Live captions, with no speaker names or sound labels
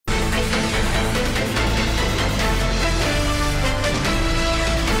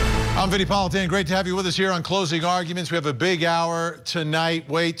Vinnie Politan, great to have you with us here on Closing Arguments. We have a big hour tonight.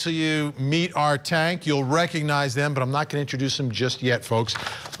 Wait till you meet our tank. You'll recognize them, but I'm not going to introduce them just yet, folks.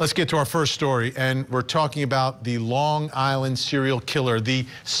 Let's get to our first story, and we're talking about the Long Island serial killer, the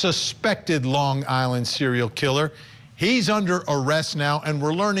suspected Long Island serial killer. He's under arrest now, and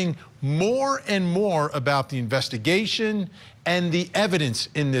we're learning more and more about the investigation and the evidence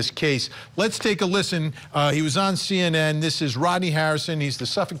in this case. Let's take a listen. He was on CNN. This is Rodney Harrison. He's the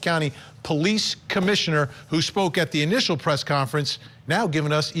Suffolk County Police Commissioner who spoke at the initial press conference, now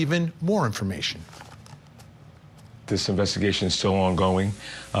giving us even more information. This investigation is still ongoing.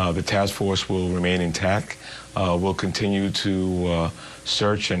 The task force will remain intact. We'll continue to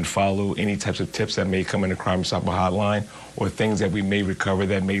search and follow any types of tips that may come in the Crime Stopper hotline or things that we may recover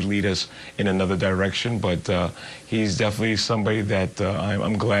that may lead us in another direction. But he's definitely somebody that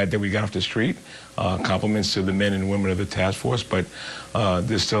I'm glad that we got off the street. Compliments to the men and women of the task force, but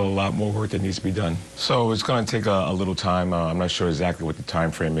there's still a lot more work that needs to be done. So it's going to take a little time. I'm not sure exactly what the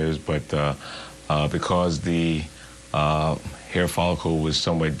time frame is, but because the hair follicle was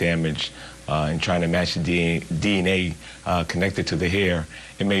somewhat damaged and trying to match the DNA connected to the hair,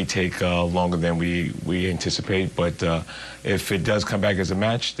 it may take longer than we anticipate, but if it does come back as a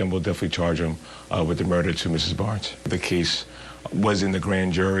match, then we'll definitely charge him with the murder to Mrs. Barnes. The case was in the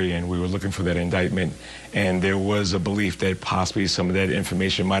grand jury, and we were looking for that indictment, and there was a belief that possibly some of that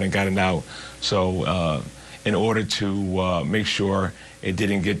information might have gotten out. So in order to make sure it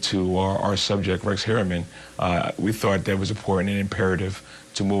didn't get to our subject, Rex Heuermann, we thought that was important and imperative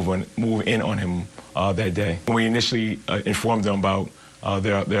to move in on him that day. When we initially informed them about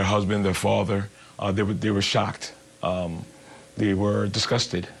their husband, their father, they were shocked. They were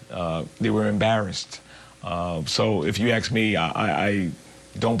disgusted. They were embarrassed. So if you ask me, I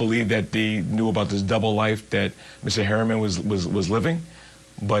don't believe that they knew about this double life that Mr. Heuermann was living.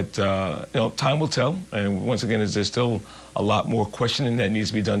 But you know, time will tell. And once again, there's still a lot more questioning that needs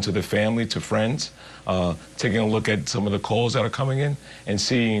to be done to the family, to friends, taking a look at some of the calls that are coming in and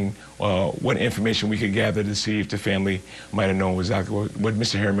seeing what information we could gather to see if the family might have known exactly what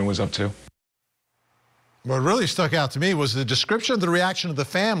Mr. Heuermann was up to. What really stuck out to me was the description of the reaction of the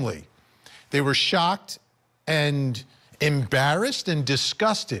family. They were shocked and embarrassed and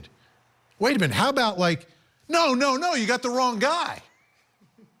disgusted. Wait a minute, how about like, no, you got the wrong guy.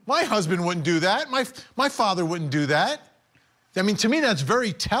 My husband wouldn't do that. My father wouldn't do that. I mean, to me, that's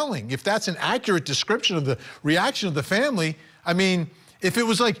very telling. If that's an accurate description of the reaction of the family, I mean, if it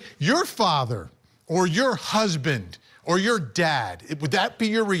was like your father or your husband or your dad, would that be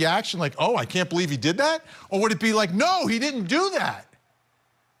your reaction? Like, oh, I can't believe he did that? Or would it be like, no, he didn't do that?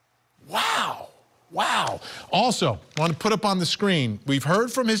 Wow. Wow. Also, I want to put up on the screen, we've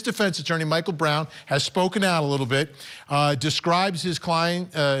heard from his defense attorney, Michael Brown, has spoken out a little bit, describes his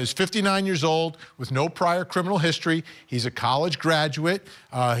client as 59 years old with no prior criminal history. He's a college graduate.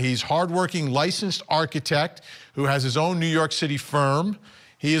 He's hardworking licensed architect who has his own New York City firm.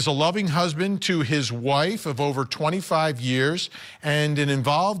 He is a loving husband to his wife of over 25 years and an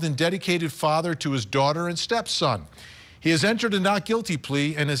involved and dedicated father to his daughter and stepson. He has entered a not guilty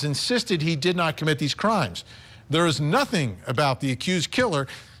plea and has insisted he did not commit these crimes. There is nothing about the accused killer,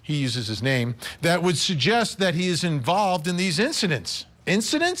 he uses his name, that would suggest that he is involved in these incidents.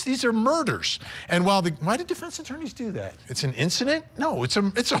 Incidents? These are murders. And while why did defense attorneys do that? It's an incident? No, it's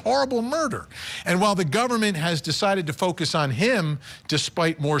a horrible murder. And while the government has decided to focus on him,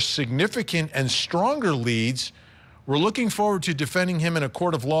 despite more significant and stronger leads, we're looking forward to defending him in a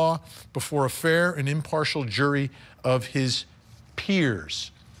court of law before a fair and impartial jury of his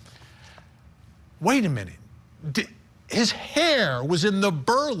peers. Wait a minute. His hair was in the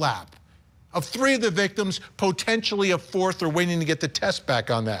burlap of 3 of the victims, potentially a 4th. They're waiting to get the test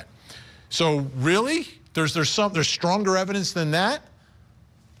back on that. So really? There's stronger evidence than that?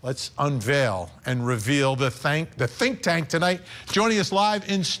 Let's unveil and reveal the think tank tonight. Joining us live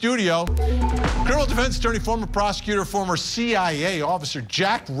in studio, criminal defense attorney, former prosecutor, former CIA officer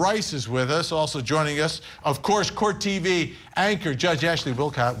Jack Rice is with us. Also joining us, of course, Court TV anchor Judge Ashley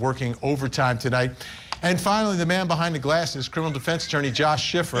Wilcott, working overtime tonight. And finally, the man behind the glasses, criminal defense attorney Josh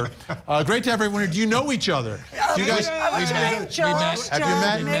Schiffer. Great to have everyone here. Do you know each other? Do you guys? Have you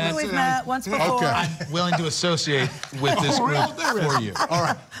met? Maybe we've met once before. Okay. I'm willing to associate with this group for you. All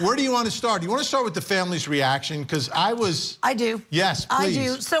right. Where do you want to start? Do you want to start with the family's reaction? Because I do. Yes, please. I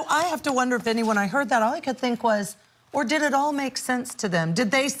do. So I have to wonder if anyone, I heard that, all I could think was, or did it all make sense to them? Did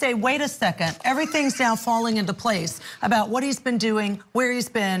they say, wait a second, everything's now falling into place about what he's been doing, where he's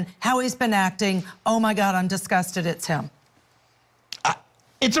been, how he's been acting. Oh my God, I'm disgusted, it's him.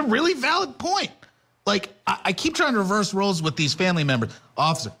 It's a really valid point. Like, I keep trying to reverse roles with these family members.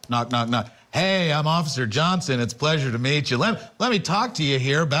 Officer, knock, knock, knock. Hey, I'm Officer Johnson. It's a pleasure to meet you. Let me talk to you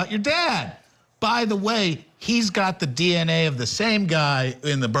here about your dad. By the way, he's got the DNA of the same guy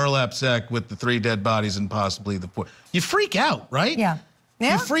in the burlap sack with the 3 dead bodies and possibly the 4. You freak out, right? Yeah.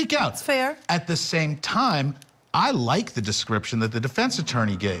 You freak out. That's fair. At the same time, I like the description that the defense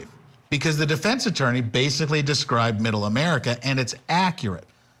attorney gave, because the defense attorney basically described Middle America, and it's accurate.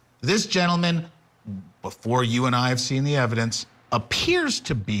 This gentleman, before you and I have seen the evidence, appears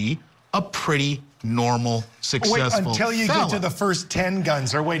to be a pretty normal, successful Wait until you fella. get to the first 10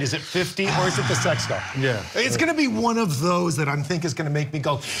 guns, or wait, is it 50, or is it the sex doll? Yeah. It's going to be one of those that I think is going to make me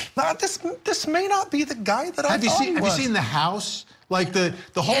go, nah, this may not be the guy that I thought he was. Have you seen the house? Like the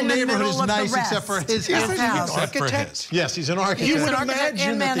whole In the neighborhood middle is of the nice rest. except for his He's house. an house. architect. Yes, he's an architect. You would An architect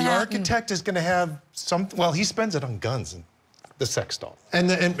imagine in that the Manhattan. architect is going to have something. Well, he spends it on guns and the sex doll.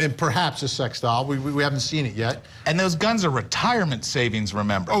 and perhaps a sex doll. We haven't seen it yet. And those guns are retirement savings,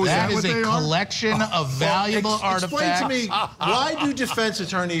 remember. Oh, is that that what is they a are? collection of valuable artifacts. Explain to me, why do defense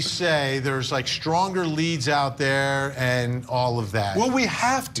attorneys say there's like stronger leads out there and all of that? Well, we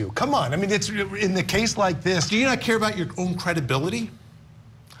have to. Come on. I mean, it's in the case like this. Do you not care about your own credibility?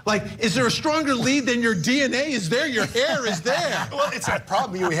 Like, is there a stronger lead than your DNA is there? Your hair is there. Well, it's that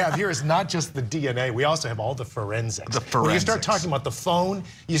problem we have here is not just the DNA. We also have all the forensics. The When you start forensics. talking about the phone,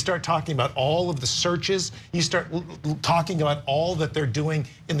 you start talking about all of the searches, you start talking about all that they're doing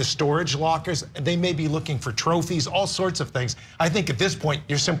in the storage lockers. They may be looking for trophies, all sorts of things. I think at this point,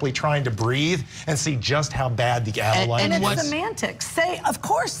 you're simply trying to breathe and see just how bad the avalanche And is. it's semantics. Of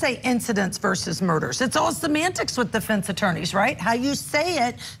course, say incidents versus murders. It's all semantics with defense attorneys, right? How you say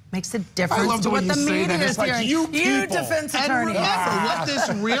it makes a difference love the to way what you the say media that. It's is like hearing. you You people. defense And attorney. remember, what this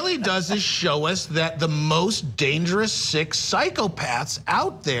really does is show us that the most dangerous, sick psychopaths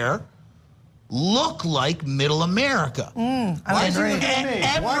out there look like Middle America. I agree.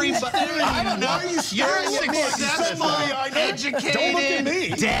 Everybody, I don't know. Why are you You're a staring at me? You said successful, somebody I know. educated Don't look at me.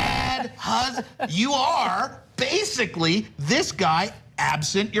 dad, husband. You are basically this guy,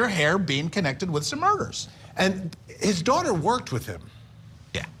 absent your hair being connected with some murders. And his daughter worked with him.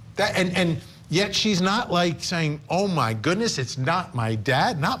 Yeah. And yet she's not like saying, oh my goodness, it's not my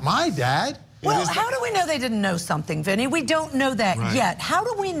dad, not my dad. Well, how do we know they didn't know something, Vinny? We don't know that yet. How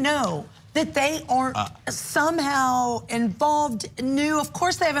do we know that they aren't somehow involved, knew? Of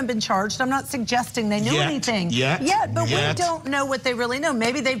course they haven't been charged. I'm not suggesting they knew anything yet, but we don't know what they really know.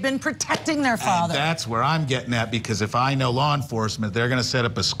 Maybe they've been protecting their father. And that's where I'm getting at, because if I know law enforcement, they're going to set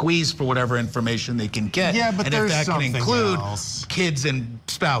up a squeeze for whatever information they can get. Yeah, but and there's if that can something include else. kids and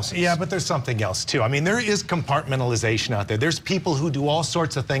spouses. Yeah, but there's something else too. I mean, there is compartmentalization out there. There's people who do all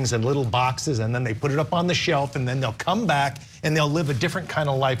sorts of things in little boxes, and then they put it up on the shelf, and then they'll come back and they'll live a different kind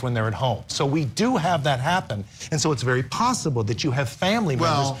of life when they're at home. So we do have that happen. And so it's very possible that you have family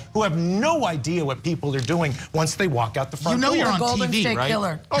members who have no idea what people are doing once they walk out the front door. You're on Golden TV, State right?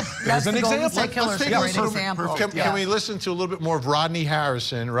 Killer. Oh, That's there's an the Golden example. State Killer. Let's Is a take great a example. Can we listen to a little bit more of Rodney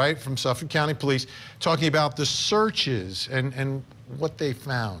Harrison, right, from Suffolk County Police, talking about the searches and what they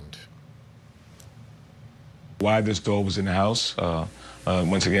found? Why this door was in the house.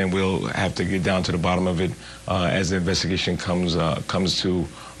 Once again, we'll have to get down to the bottom of it as the investigation comes to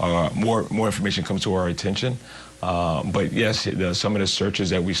more information comes to our attention. But yes, some of the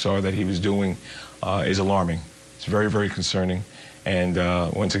searches that we saw that he was doing is alarming. It's very, very concerning. And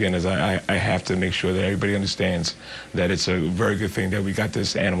once again, as I have to make sure that everybody understands that it's a very good thing that we got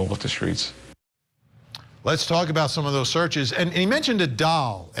this animal off the streets. Let's talk about some of those searches. And he mentioned a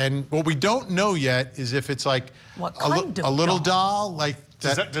doll. And what we don't know yet is if it's like What a kind of little doll, like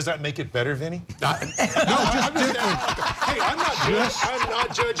that. Does that make it better, Vinny? No, just different. Hey, I'm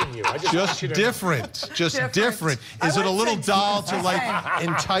not judging you. I just want Just you to know. different. Just Different. different. I Is it a wouldn't little say doll to different. like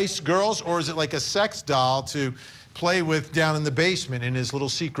entice girls, or is it like a sex doll to play with down in the basement in his little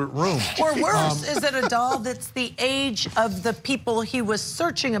secret room? Or worse, is it a doll that's the age of the people he was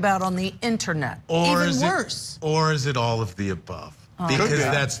searching about on the internet? Or Even is worse. Or is it all of the above? Because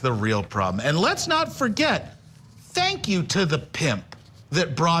that's the real problem. And let's not forget, thank you to the pimp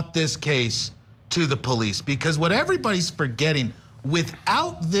that brought this case to the police. Because what everybody's forgetting,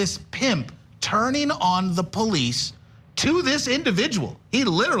 without this pimp turning on the police to this individual, he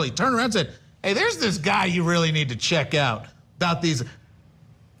literally turned around and said, hey, there's this guy you really need to check out about these.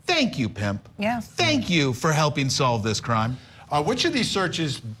 Thank you, pimp. Yeah. Thank you for helping solve this crime. Which of these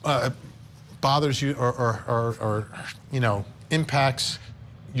searches bothers you or you know, impacts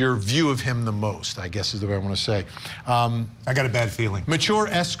your view of him the most, I guess is the way I want to say. I got a bad feeling. Mature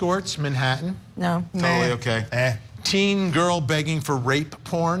escorts, Manhattan. No. Totally okay. Teen girl begging for rape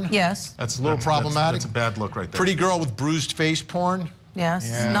porn. Yes. That's a little problematic. That's a bad look right there. Pretty girl with bruised face porn.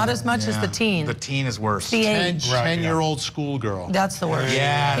 Yes. Not as much as the teen. The teen is worse. The age. 10-year-old schoolgirl. That's the worst.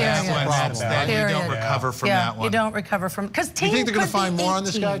 Yeah, that's Period. one. That you don't recover from that one. You don't recover from, because teen. You think they're going to could find be more on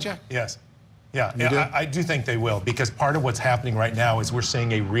this 18. guy, Jack? Yes. Yeah, I do think they will, because part of what's happening right now is we're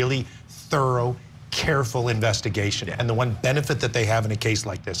seeing a really thorough, careful investigation. And the one benefit that they have in a case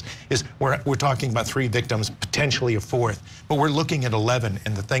like this is we're talking about 3 victims, potentially a 4th, but we're looking at 11.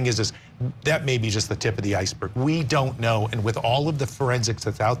 And the thing is that may be just the tip of the iceberg. We don't know. And with all of the forensics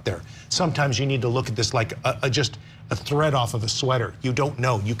that's out there, sometimes you need to look at this like just a thread off of a sweater. You don't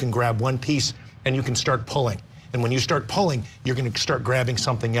know. You can grab one piece and you can start pulling. And when you start pulling, you're going to start grabbing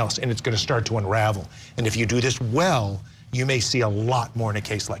something else, and it's going to start to unravel. And if you do this well, you may see a lot more in a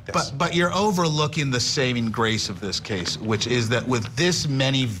case like this. But you're overlooking the saving grace of this case, which is that with this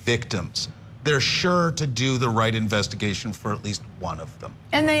many victims, they're sure to do the right investigation for at least one of them.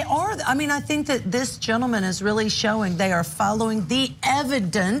 And they are. I mean, I think that this gentleman is really showing they are following the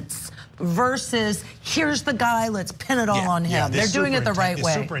evidence versus here's the guy, let's pin it all on him. They're doing it the right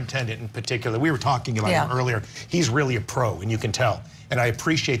way. The superintendent in particular, we were talking about him earlier. He's really a pro, and you can tell. And I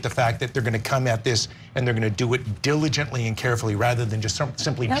appreciate the fact that they're going to come at this and they're going to do it diligently and carefully rather than just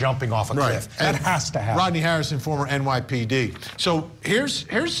simply jumping off a cliff. That has to happen. Rodney Harrison, former NYPD. So here's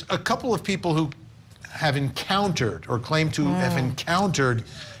a couple of people who have encountered or claim to have encountered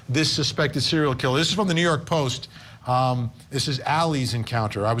this suspected serial killer. This is from the New York Post. This is Ali's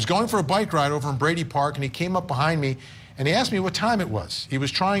encounter. I was going for a bike ride over in Brady Park, and he came up behind me and he asked me what time it was. He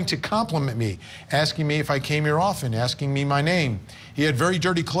was trying to compliment me, asking me if I came here often, asking me my name. He had very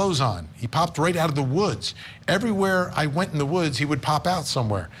dirty clothes on. He popped right out of the woods. Everywhere I went in the woods, he would pop out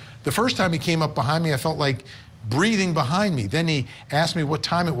somewhere. The first time he came up behind me, I felt like breathing behind me. Then he asked me what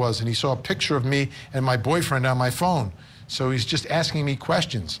time it was, and he saw a picture of me and my boyfriend on my phone. So he's just asking me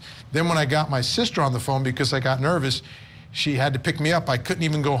questions. Then when I got my sister on the phone because I got nervous, she had to pick me up. I couldn't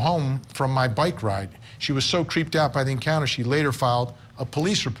even go home from my bike ride. She was so creeped out by the encounter, she later filed a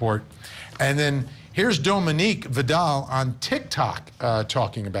police report. And then here's Dominique Vidal on TikTok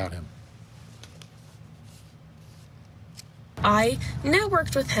talking about him. I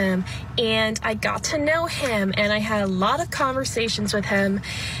networked with him and I got to know him and I had a lot of conversations with him,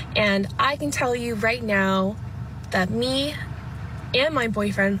 and I can tell you right now that me and my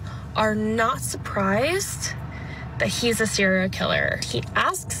boyfriend are not surprised that he's a serial killer. He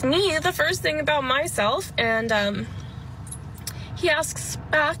asks me the first thing about myself, and he asks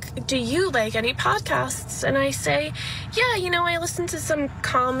back, do you like any podcasts? And I say, yeah, you know, I listen to some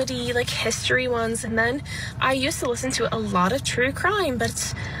comedy, like history ones, and then I used to listen to a lot of true crime, but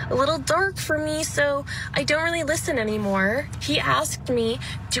it's a little dark for me, so I don't really listen anymore. He asked me,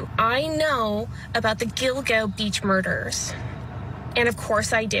 do I know about the Gilgo Beach murders? And of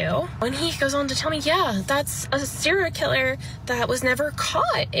course I do. And he goes on to tell me, yeah, that's a serial killer that was never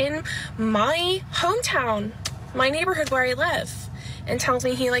caught in my hometown, my neighborhood where I live. And tells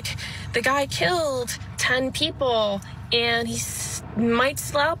me the guy killed 10 people and he might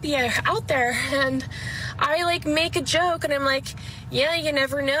slap you out there. And I make a joke and I'm like, yeah, you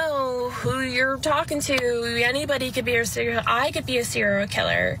never know who you're talking to. Anybody could be I could be a serial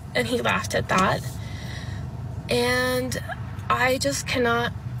killer. And he laughed at that. And I just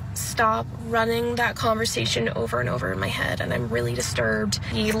cannot stop running that conversation over and over in my head, and I'm really disturbed.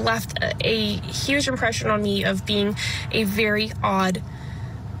 He left a huge impression on me of being a very odd,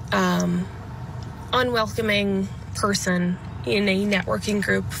 unwelcoming person in a networking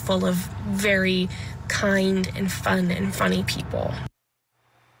group full of very kind and fun and funny people.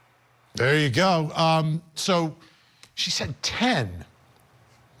 There you go. So she said 10.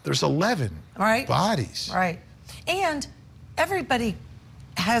 There's 11 bodies. Right. And everybody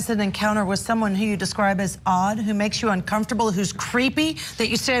has an encounter with someone who you describe as odd, who makes you uncomfortable, who's creepy, that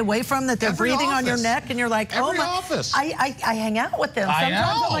you stay away from, that they're breathing on your neck, and you're like, oh my. I hang out with them.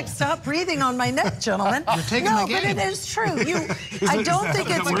 Sometimes I'm like, stop breathing on my neck, gentlemen. You're taking my game. But it is true. I don't think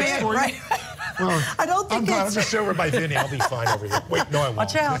it's fair. Right. Well, I don't think I'm just over by Vinny. I'll be fine over here. Wait, no, I won't.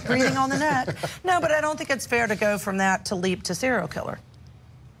 Watch out, breathing on the neck. No, but I don't think it's fair to go from that to leap to serial killer.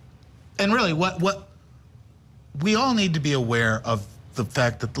 And really, what we all need to be aware of the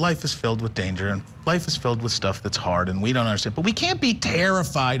fact that life is filled with danger and life is filled with stuff that's hard and we don't understand. But we can't be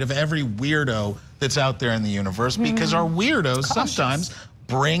terrified of every weirdo that's out there in the universe, because our weirdos sometimes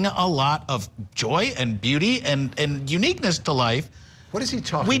bring a lot of joy and beauty and uniqueness to life. What is he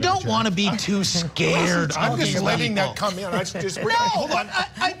talking about? We don't want to be too scared. I'm just letting that come in. No, hold on.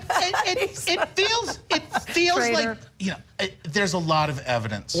 It feels like, there's a lot of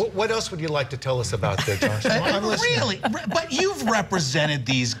evidence. What else would you like to tell us about there, Josh? I'm listening. Really? But you've represented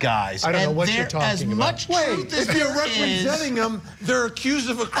these guys. I don't know what you're talking about. As much truth as If you're there is, representing them, they're accused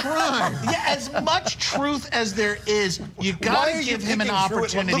of a crime. yeah, as much truth as there is, you got to give him an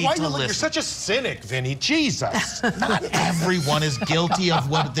opportunity to listen. You're such a cynic, Vinny. Jesus. Not everyone is guilty of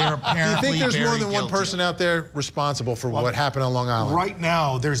what they're apparently Do you think there's more than very one guilty person out there responsible for what happened on Long Island? Right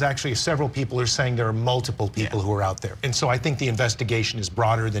now, there's actually several people who are saying there are multiple people who are out there. And so I think the investigation is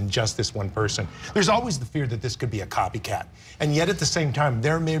broader than just this one person. There's always the fear that this could be a copycat. And yet at the same time,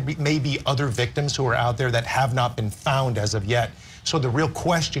 there may be other victims who are out there that have not been found as of yet. So the real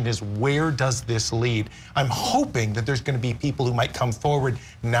question is, where does this lead? I'm hoping that there's going to be people who might come forward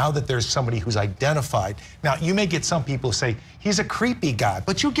now that there's somebody who's identified. Now, you may get some people who say, he's a creepy guy,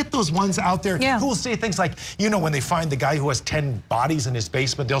 but you'll get those ones out there who will say things like, you know, when they find the guy who has 10 bodies in his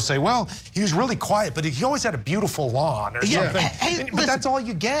basement, they'll say, well, he was really quiet, but he always had a beautiful lawn or something. Hey, but that's all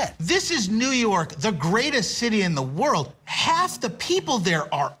you get. This is New York, the greatest city in the world. Half the people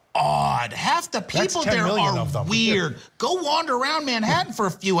there are odd. Half the people there are weird. Go wander around Manhattan for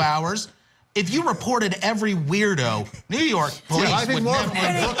a few hours. If you reported every weirdo, New York police would never.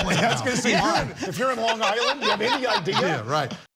 I was going to say, if you're in Long Island, do you have any idea? Yeah, right.